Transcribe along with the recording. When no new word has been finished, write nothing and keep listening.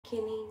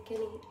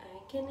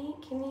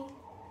किनी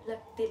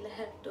लगती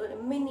लहर तो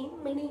mini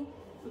mini.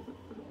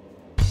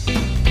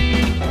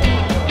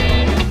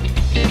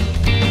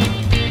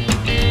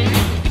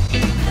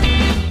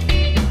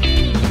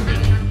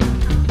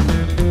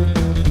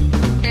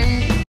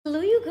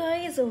 Hello you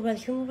guys,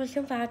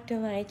 welcome back to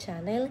my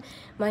channel.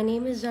 My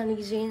name is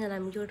Janavi and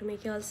I'm here to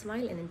make you all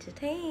smile and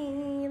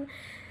entertain.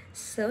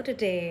 So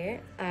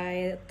today,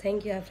 I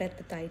think you have read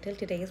the title.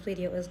 Today's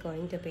video is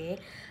going to be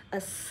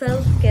a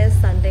self-care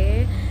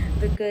Sunday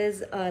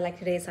because like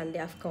today is Sunday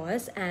of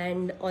course,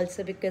 and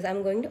also because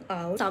I'm going to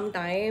out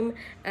sometime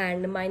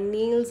and my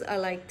nails are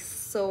like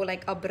so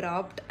like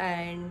abrupt,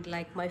 and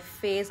like my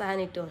face I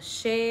need to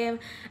shave.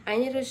 I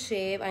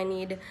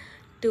need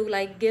to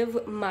like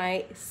give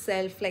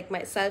myself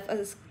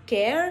a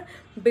care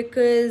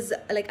because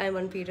like I'm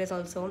on periods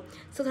also.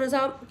 So थोड़ा सा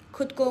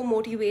खुद को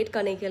motivate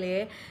करने के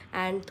लिए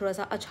and थोड़ा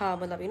सा अच्छा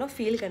मतलब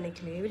feel करने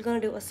के लिए we're gonna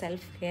do a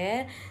self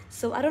care.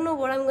 So I don't know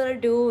what I'm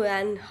gonna do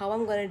and how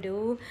I'm gonna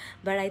do,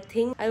 but I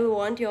think I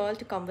want you all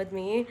to come with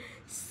me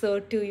so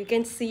too you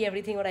can see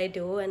everything what I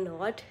do and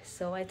not.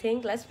 So I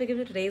think let's begin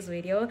with today's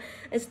video.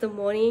 It's the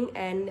morning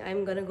and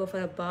I'm gonna go for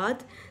a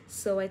bath.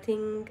 So I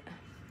think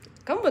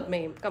come with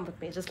me,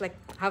 just like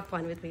have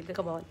fun with me,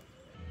 come on.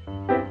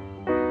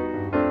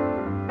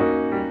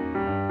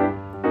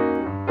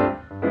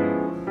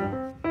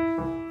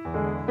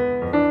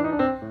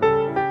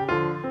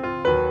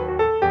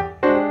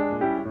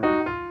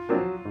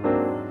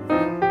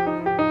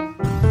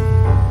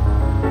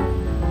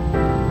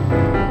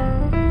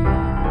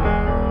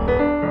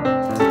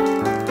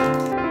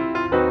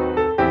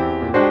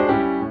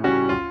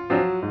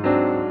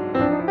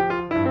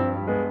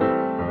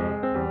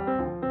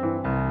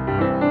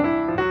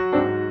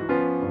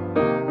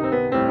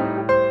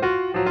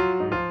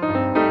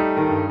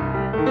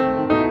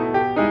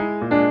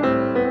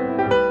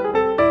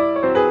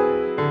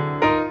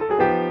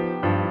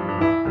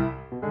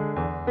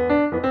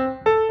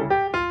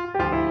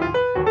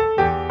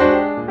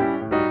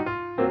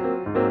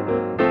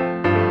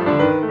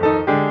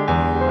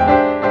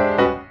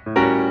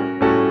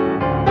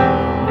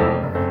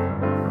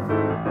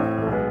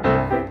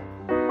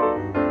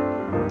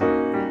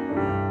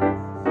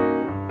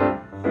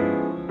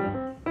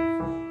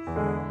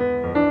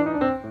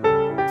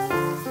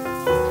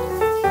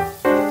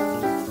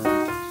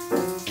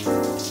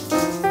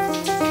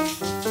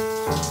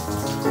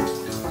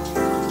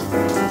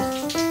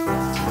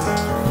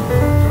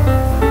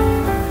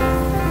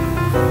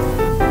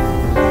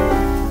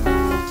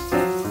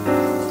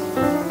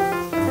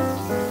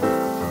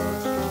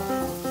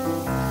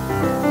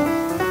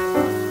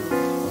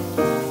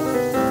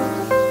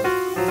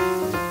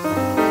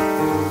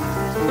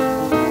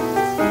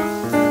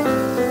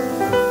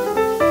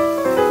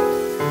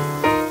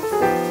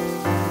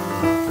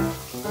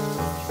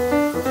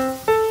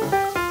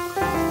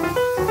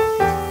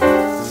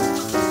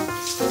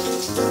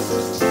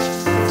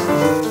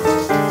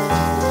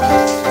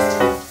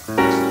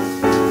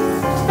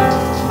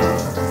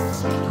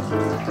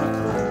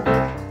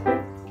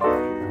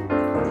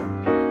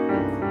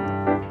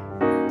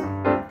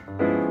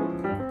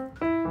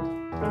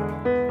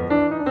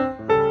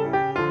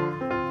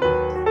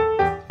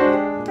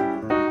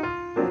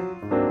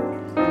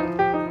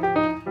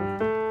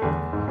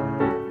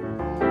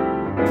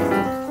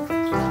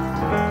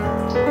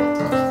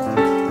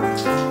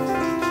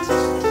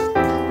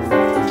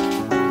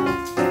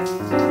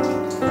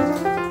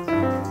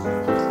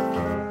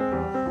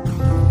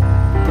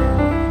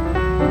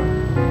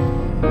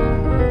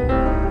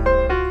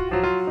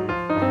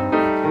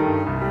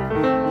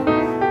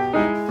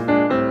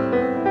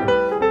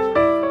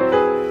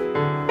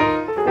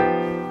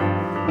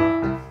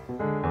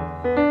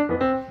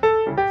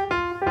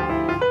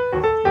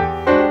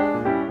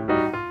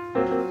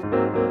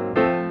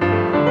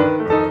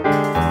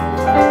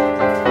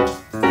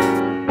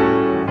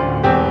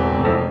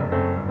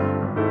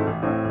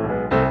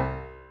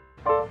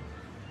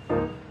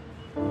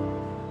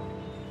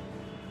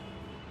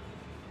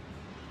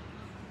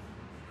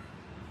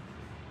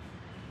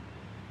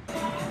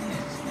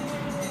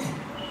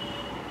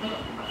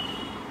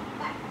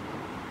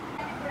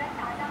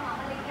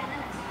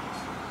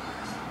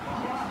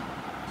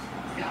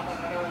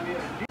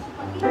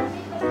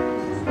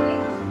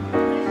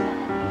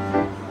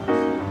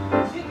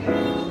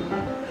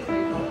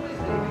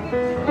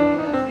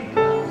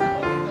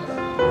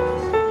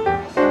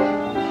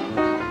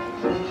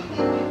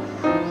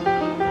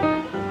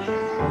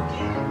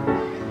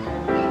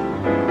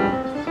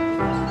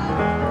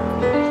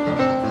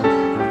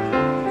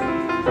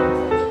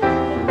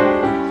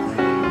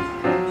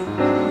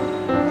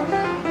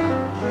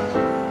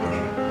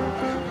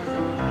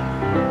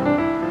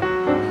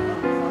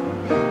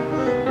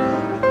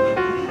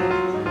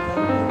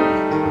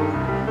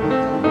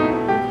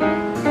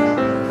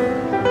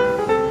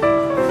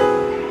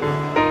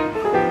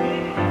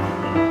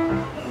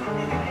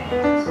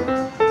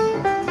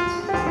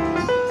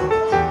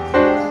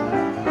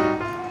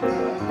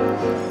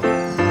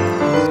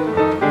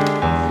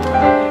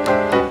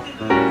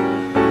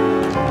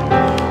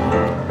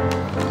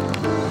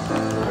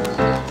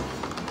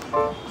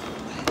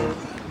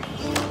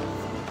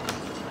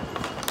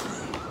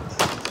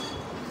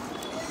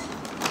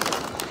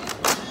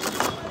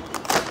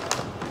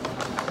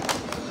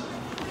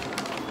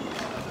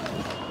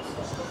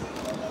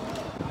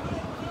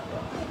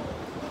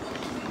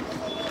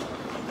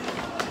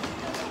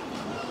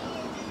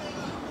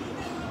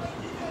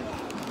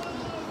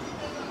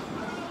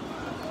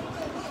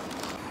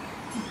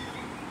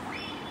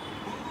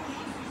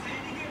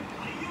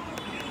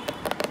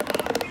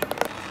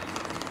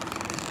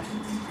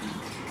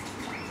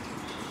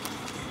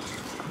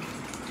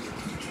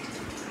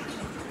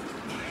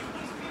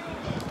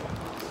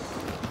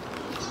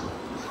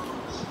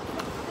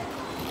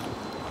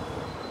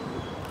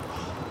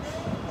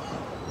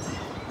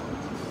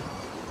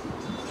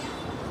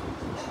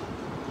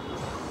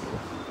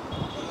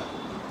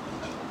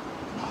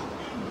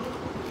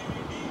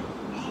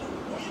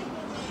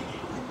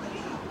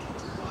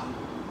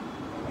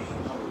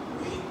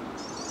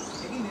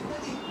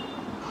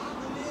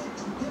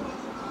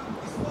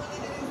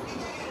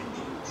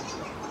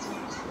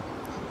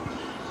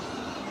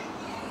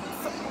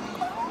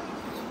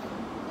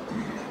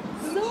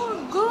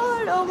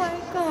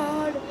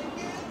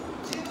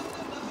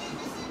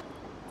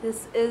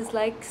 This is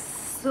like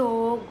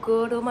so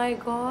good. Oh my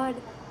god.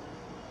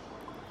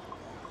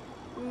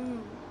 Mm.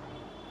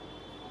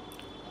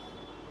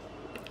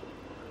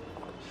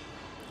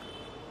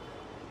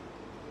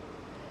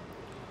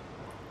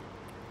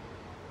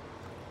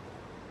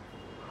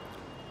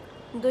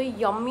 The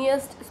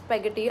yummiest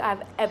spaghetti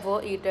I've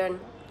ever eaten.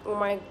 Oh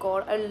my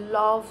god, I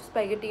love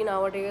spaghetti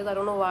nowadays. I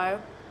don't know why.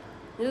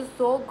 This is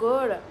so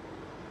good.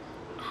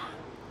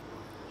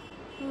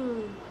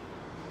 Hmm.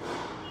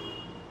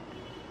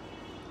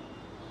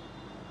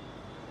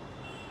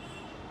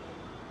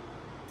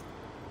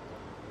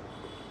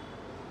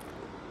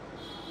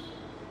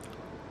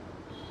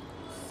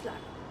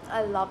 Slap.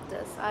 I love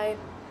this. I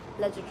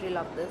legitimately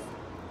love this.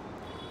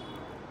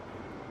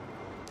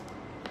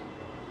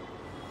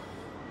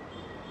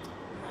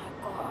 Oh my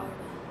god.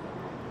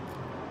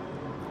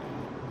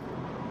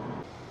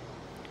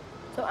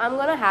 So I'm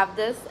gonna have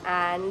this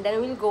and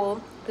then we'll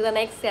go to the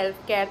next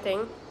self-care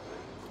thing.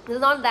 This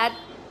is not that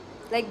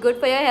like good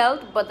for your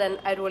health, but then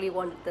I really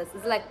wanted this.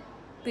 It's like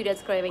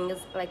periods craving is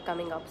like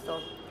coming up, so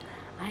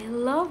I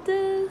love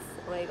this.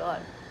 Oh my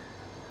god.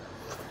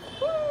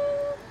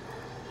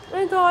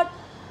 I thought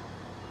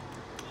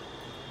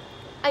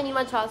I need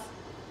my chas.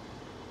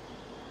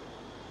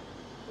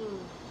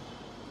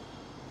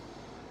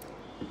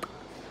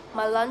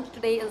 My lunch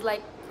today is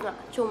like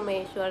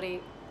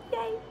chummeshwari.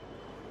 Yay!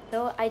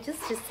 So I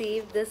just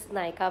received this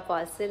nykaa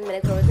parcel. मैंने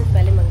थोड़े दिन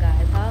पहले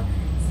मंगाया था.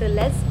 So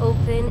let's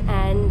open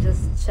and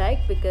just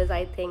check because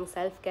I think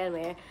self care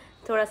में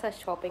थोड़ा सा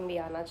shopping भी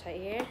आना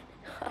चाहिए.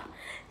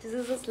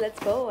 just let's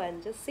go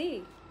and just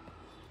see.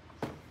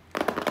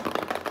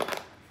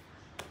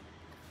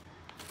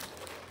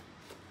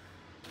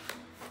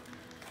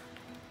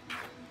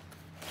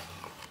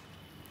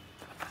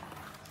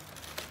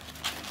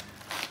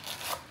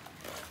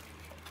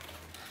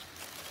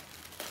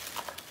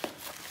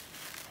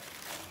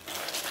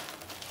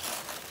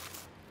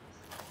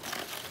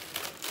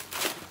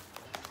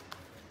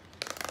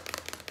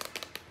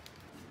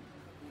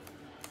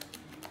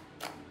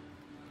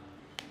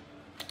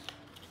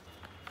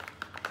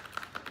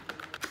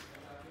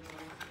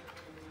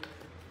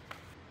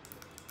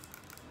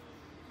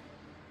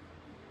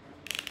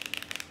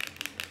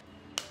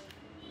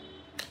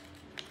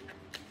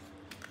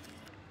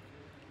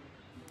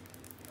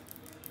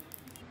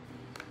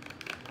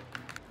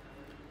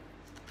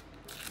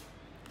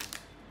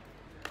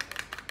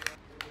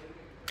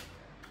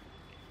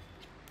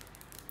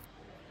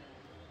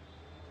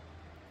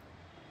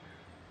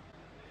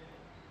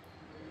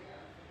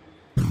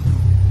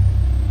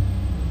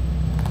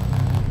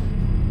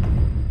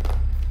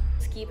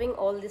 Keeping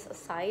all this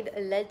aside,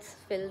 let's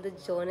fill the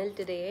journal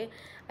today.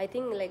 I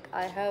think like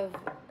I have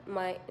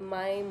my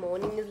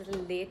morning is a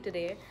little late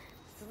today.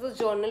 This is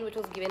the journal which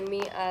was given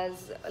me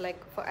as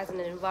like as an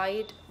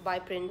invite by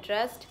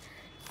Pinterest.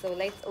 So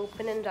let's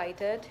open and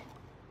write it.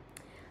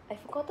 I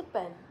forgot the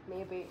pen,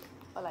 maybe,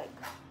 or like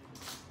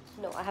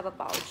no, I have a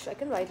pouch. I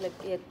can write like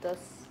this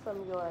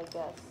from here, I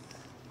guess.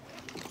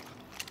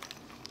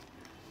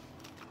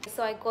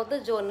 So I got the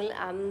journal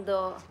and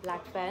the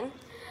black pen,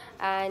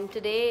 and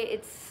today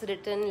it's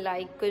written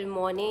like good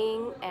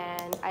morning,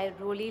 and I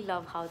really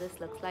love how this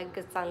looks like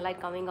because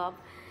sunlight coming up.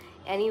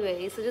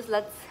 Anyway, so just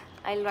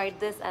I'll write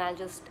this and I'll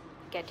just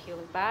get you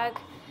back.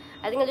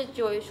 I think I'll just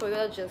show you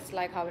just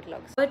like how it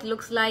looks. So it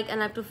looks like, and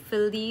I have to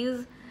fill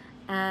these,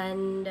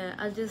 and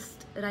I'll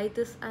just write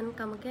this and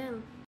come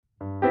again.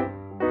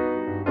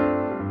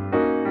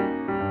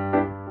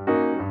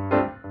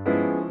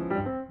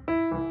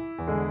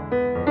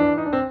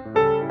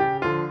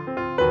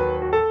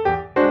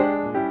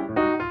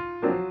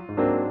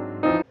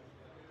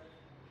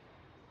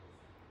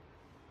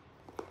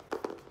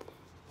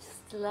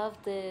 Love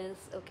this.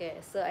 Okay,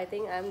 so I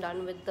think I'm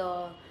done with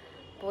the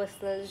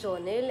personal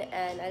journal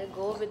and I'll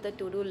go with the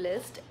to-do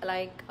list.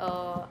 Like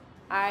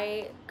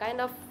I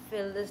kind of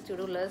fill this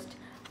to-do list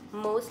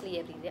mostly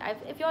every day.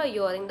 If you're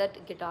hearing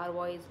that guitar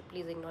voice,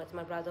 please ignore, it's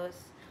my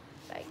brother's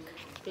like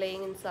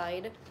playing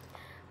inside.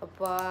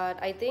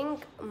 But I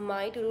think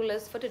my to-do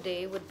list for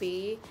today would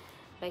be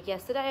like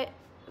yesterday I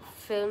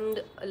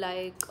filmed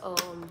like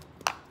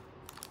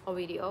a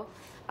video.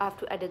 I have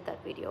to edit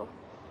that video,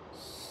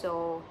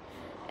 so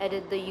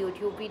edit the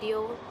YouTube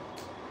video.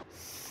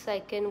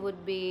 Second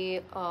would be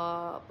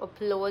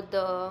upload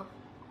the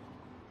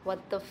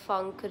what the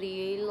funk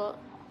reel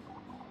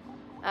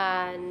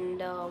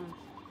and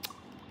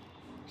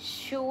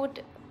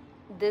shoot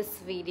this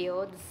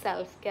video, the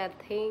self-care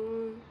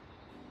thing.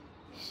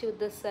 Shoot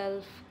the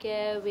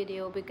self-care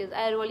video because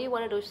I really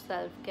want to do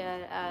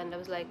self-care, and I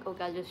was like,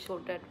 okay, I'll just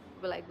shoot it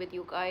like with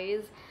you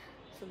guys.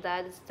 So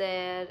that's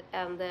there,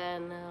 and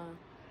then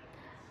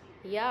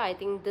yeah, I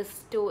think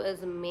this two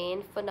is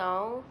main for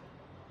now.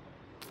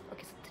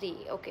 Okay, so three.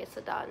 Okay, so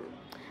done.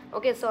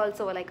 Okay, so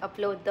also like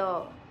upload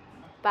the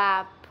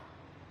pap,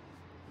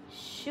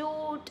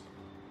 shoot.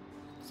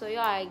 So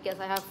yeah, I guess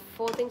I have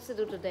 4 things to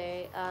do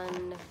today,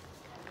 and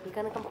we're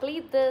gonna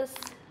complete this.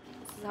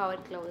 This is how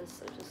it closes.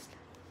 So just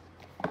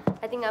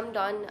I think I'm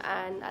done,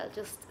 and I'll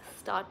just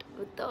start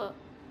with the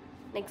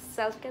next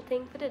self-care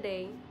thing for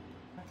today.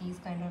 These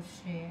kind of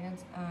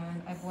shades,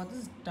 and I bought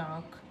this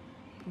dark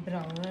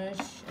brownish,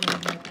 and I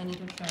was like, I need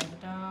to try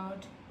it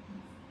out.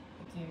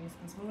 Okay,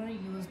 so I'm gonna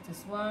use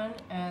this one,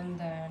 and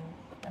then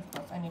of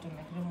course I need to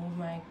like remove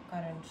my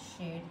current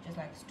shade, just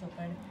like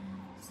stupid.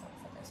 So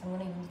for this, I'm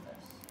gonna use this.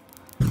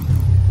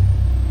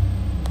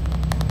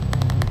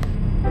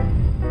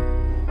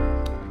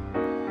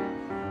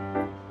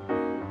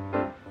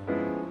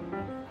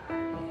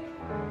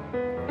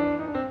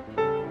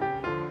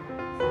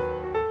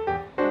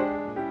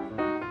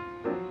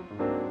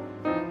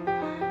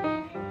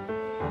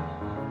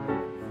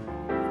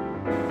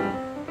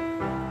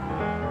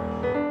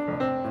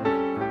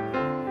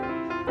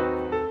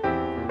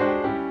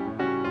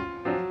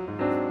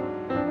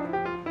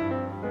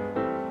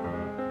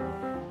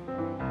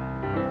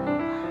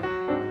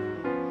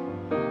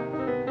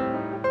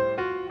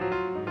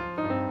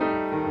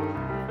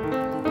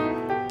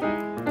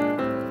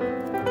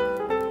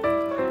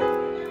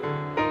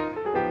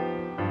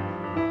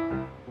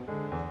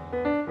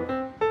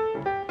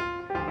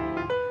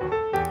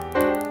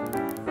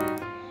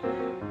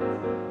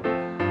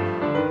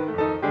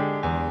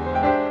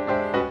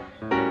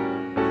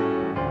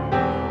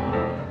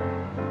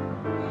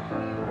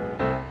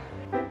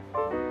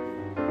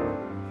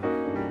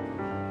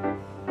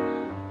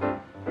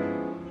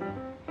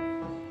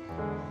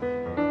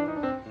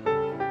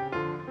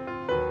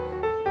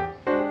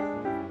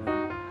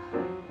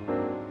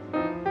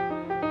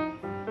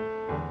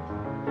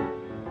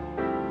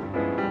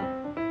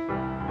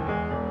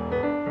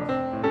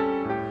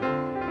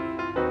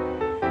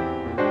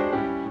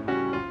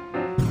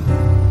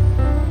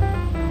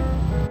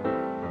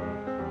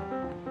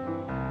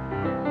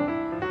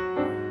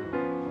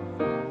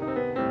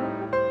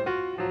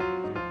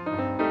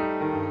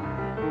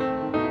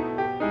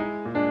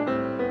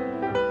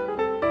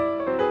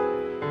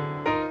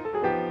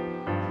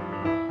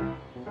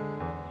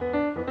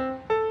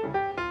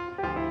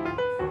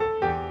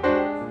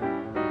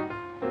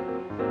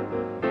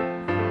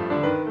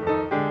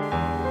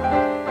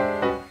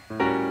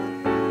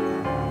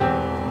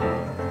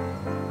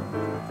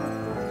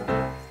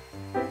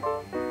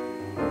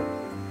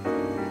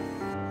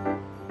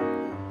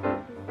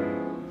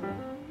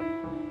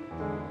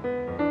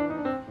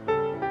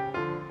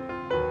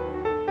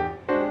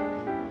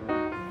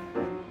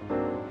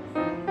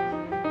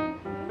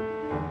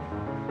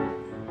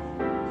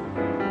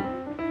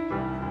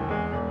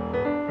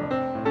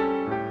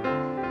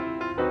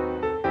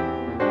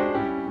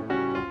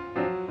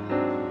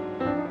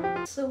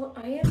 So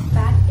I am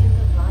back in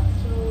the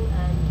bathroom,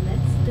 and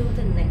let's do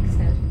the next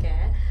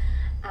self-care.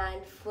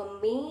 And for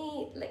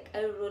me, like,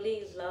 I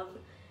really love,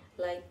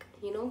 like,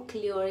 you know,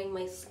 clearing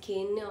my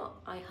skin.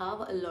 I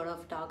have a lot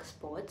of dark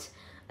spots,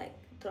 like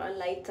थोड़ा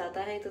light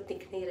ज़्यादा है तो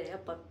दिख नहीं रहा,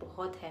 पर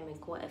बहुत है मेरे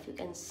को, if you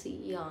can see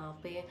यहाँ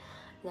पे,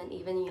 then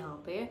even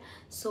यहाँ पे.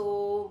 So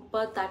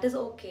but that is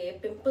okay,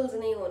 pimples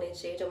नहीं होने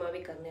चाहिए, जो मैं अभी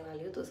करने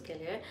वाली हूँ तो उसके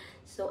लिए.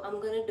 So I'm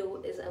gonna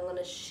do is I'm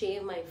gonna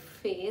shave my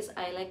face.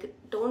 I like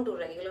don't do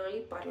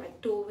regularly, but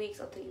like 2 weeks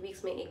or 3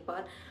 weeks में एक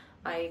बार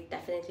I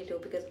definitely do,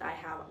 because I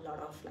have a lot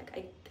of like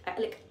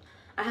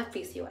I have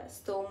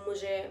PCOS, तो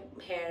मुझे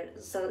hair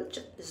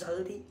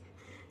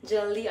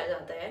जल्दी आ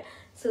जाता है.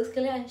 So उसके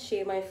लिए I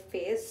shave my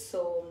face.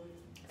 So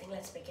I think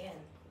let's begin.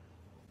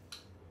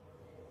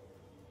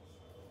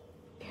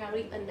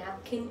 Carry a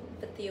napkin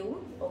with you,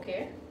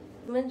 okay?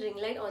 मैंने ring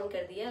light on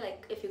कर दिया,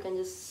 like if you can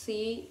just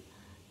see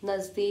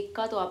नज़दीक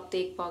का तो आप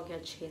देख पाओगे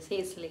अच्छे से,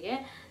 इसलिए.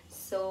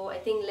 So I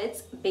think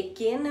let's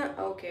begin.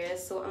 Okay,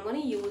 so I'm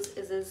gonna use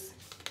this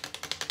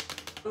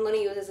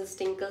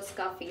Tinkles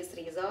का face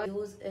razor.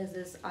 Use is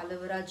this aloe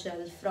vera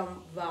gel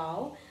from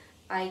Wow.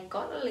 I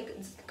got like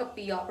it's like a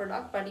PR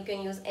product, but you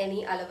can use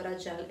any aloe vera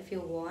gel if you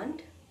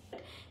want.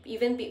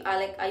 Even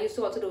I used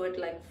to also do it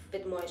like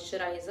with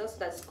moisturizer, so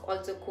that's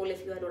also cool.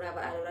 If you don't have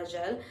aloe vera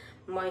gel,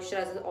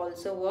 moisturizers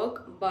also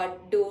work,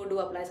 but do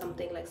apply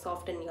something like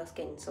soft in your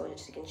skin, so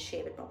just you can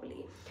shave it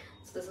properly.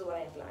 So this is what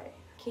I apply.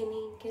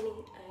 Kinny,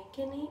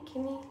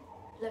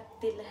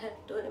 लगती लहर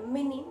तो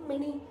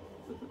mini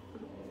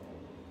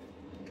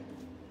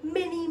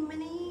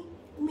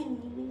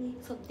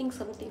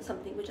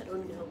something which I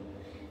don't know.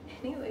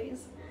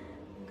 Anyways,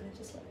 I'm gonna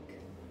just like,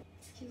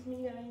 excuse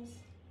me guys,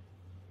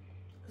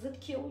 is it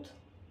cute?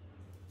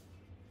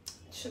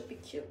 It should be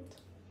cute.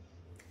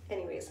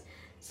 Anyways,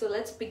 so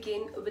let's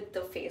begin with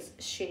the face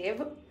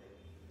shave.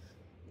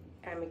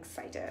 I'm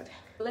excited.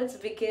 Let's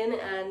begin,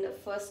 and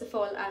first of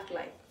all I have to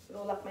like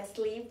roll up my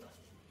sleeve.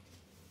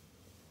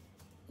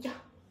 Yeah,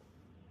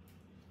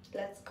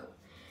 let's go.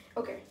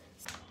 Okay.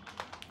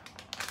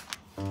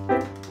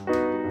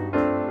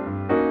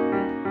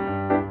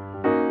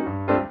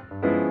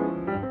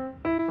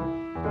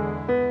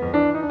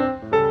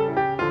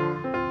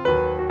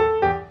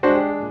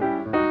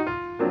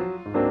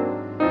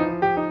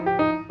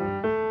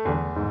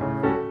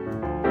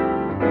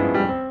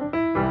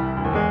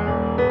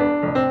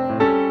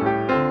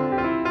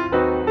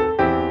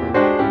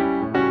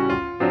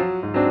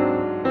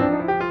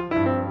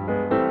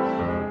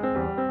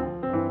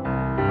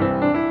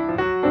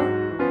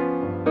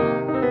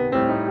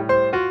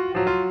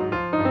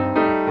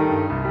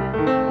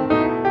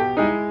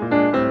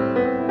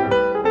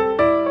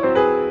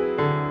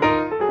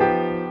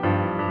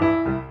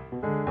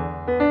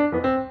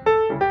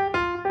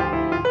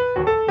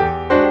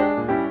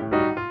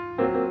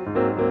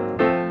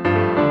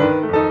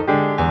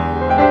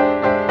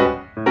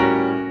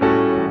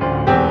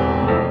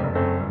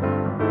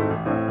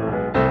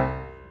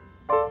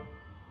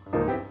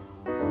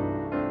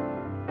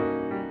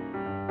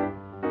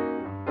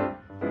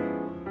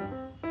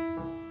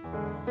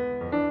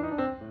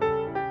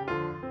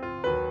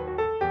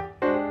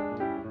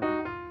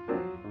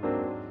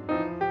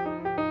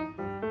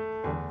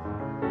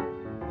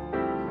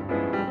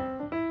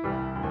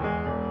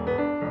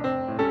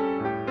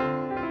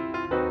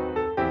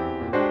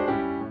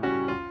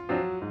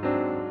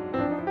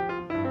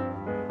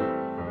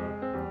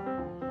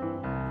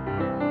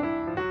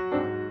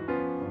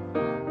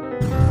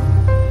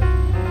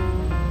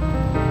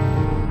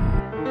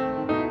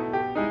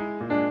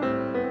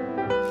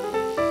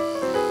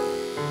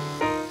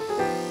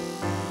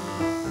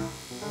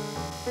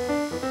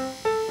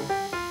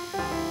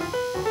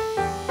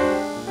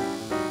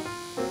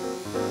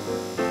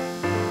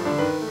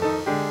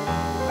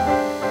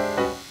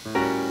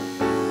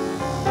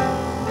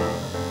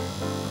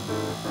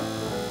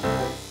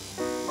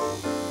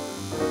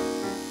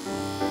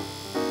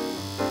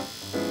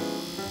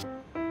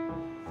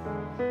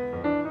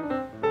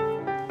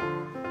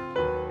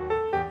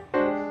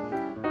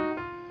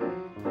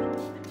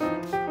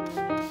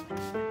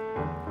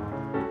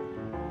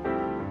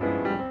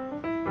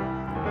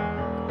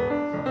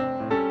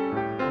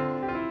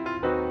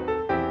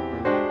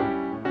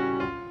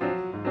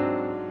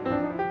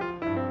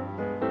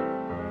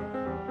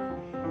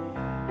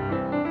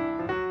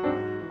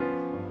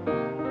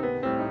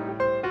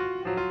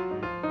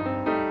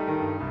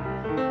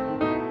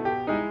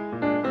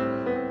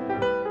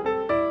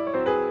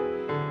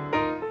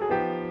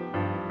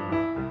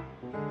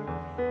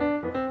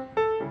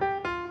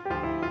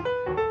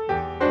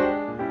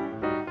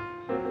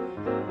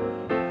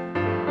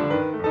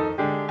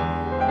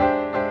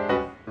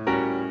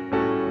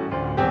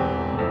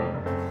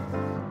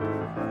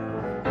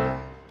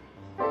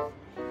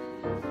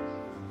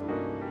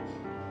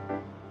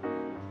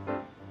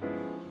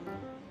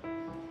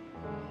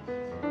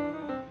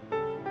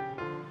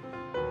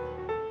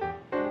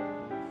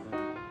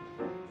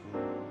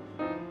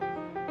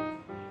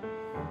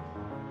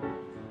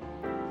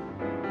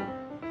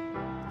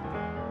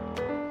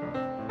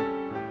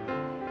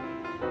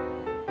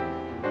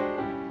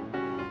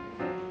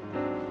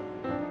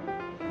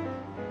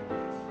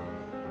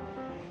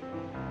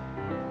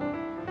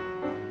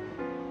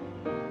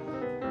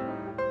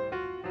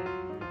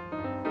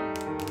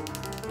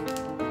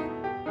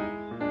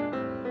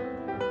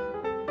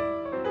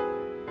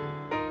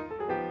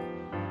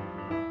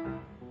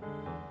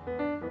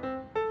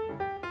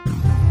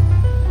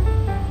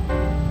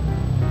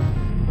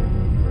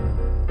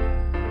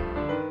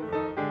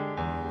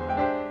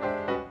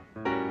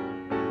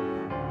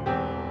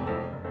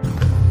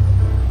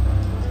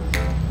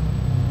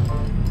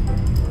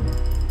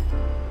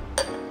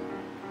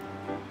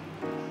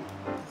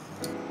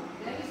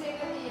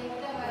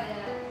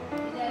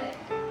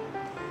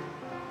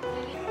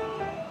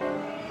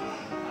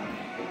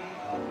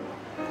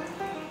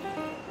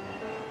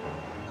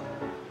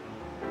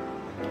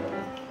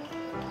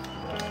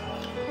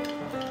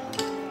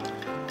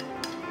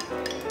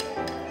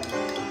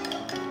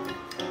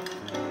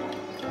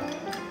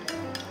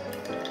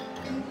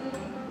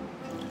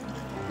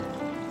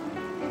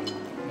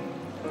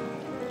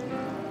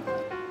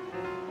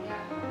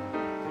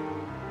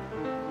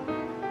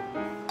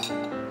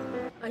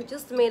 I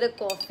just made a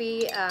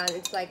coffee and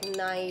it's like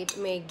night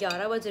में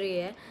 11 बज रही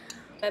है.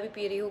 मैं अभी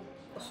P रही हूँ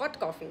hot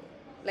coffee.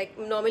 Like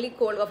normally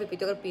cold coffee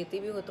पीती हूँ अगर पीती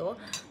भी हो तो,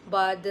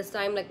 but this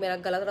time like मेरा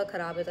गला थोड़ा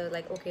ख़राब है तो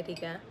like okay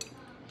ठीक है.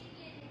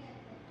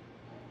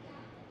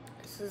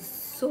 This is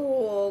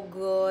so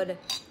good.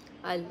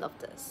 I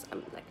love this.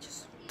 I'm like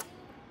just.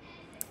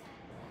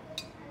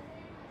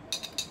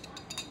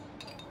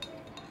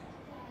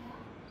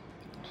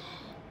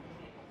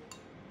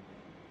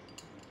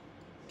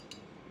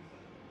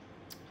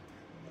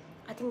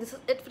 I think this is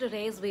it for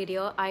today's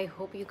video. I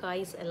hope you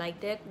guys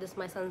liked it. This is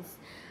my son's.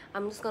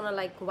 I'm just gonna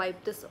like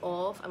wipe this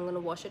off. I'm gonna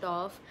wash it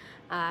off,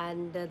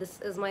 and this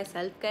is my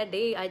self-care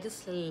day. I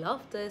just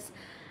love this.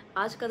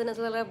 आज का दिन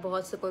ऐसा लग रहा है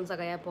बहुत सुकून सा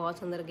गया है, बहुत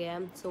सुंदर गया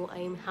है. So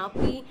I am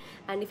happy.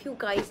 And if you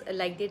guys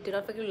liked it, do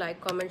not forget to like,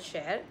 comment,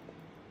 share,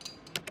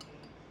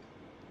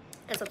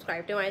 and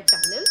subscribe to my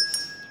channel.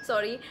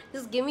 Sorry,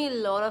 just give me a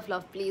lot of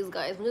love, please,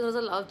 guys. मुझे थोड़ा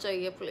सा love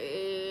चाहिए,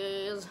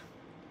 please.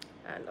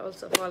 And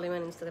also follow me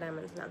on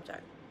Instagram and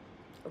Snapchat.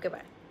 Okay,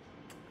 bye.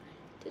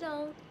 Ta-da!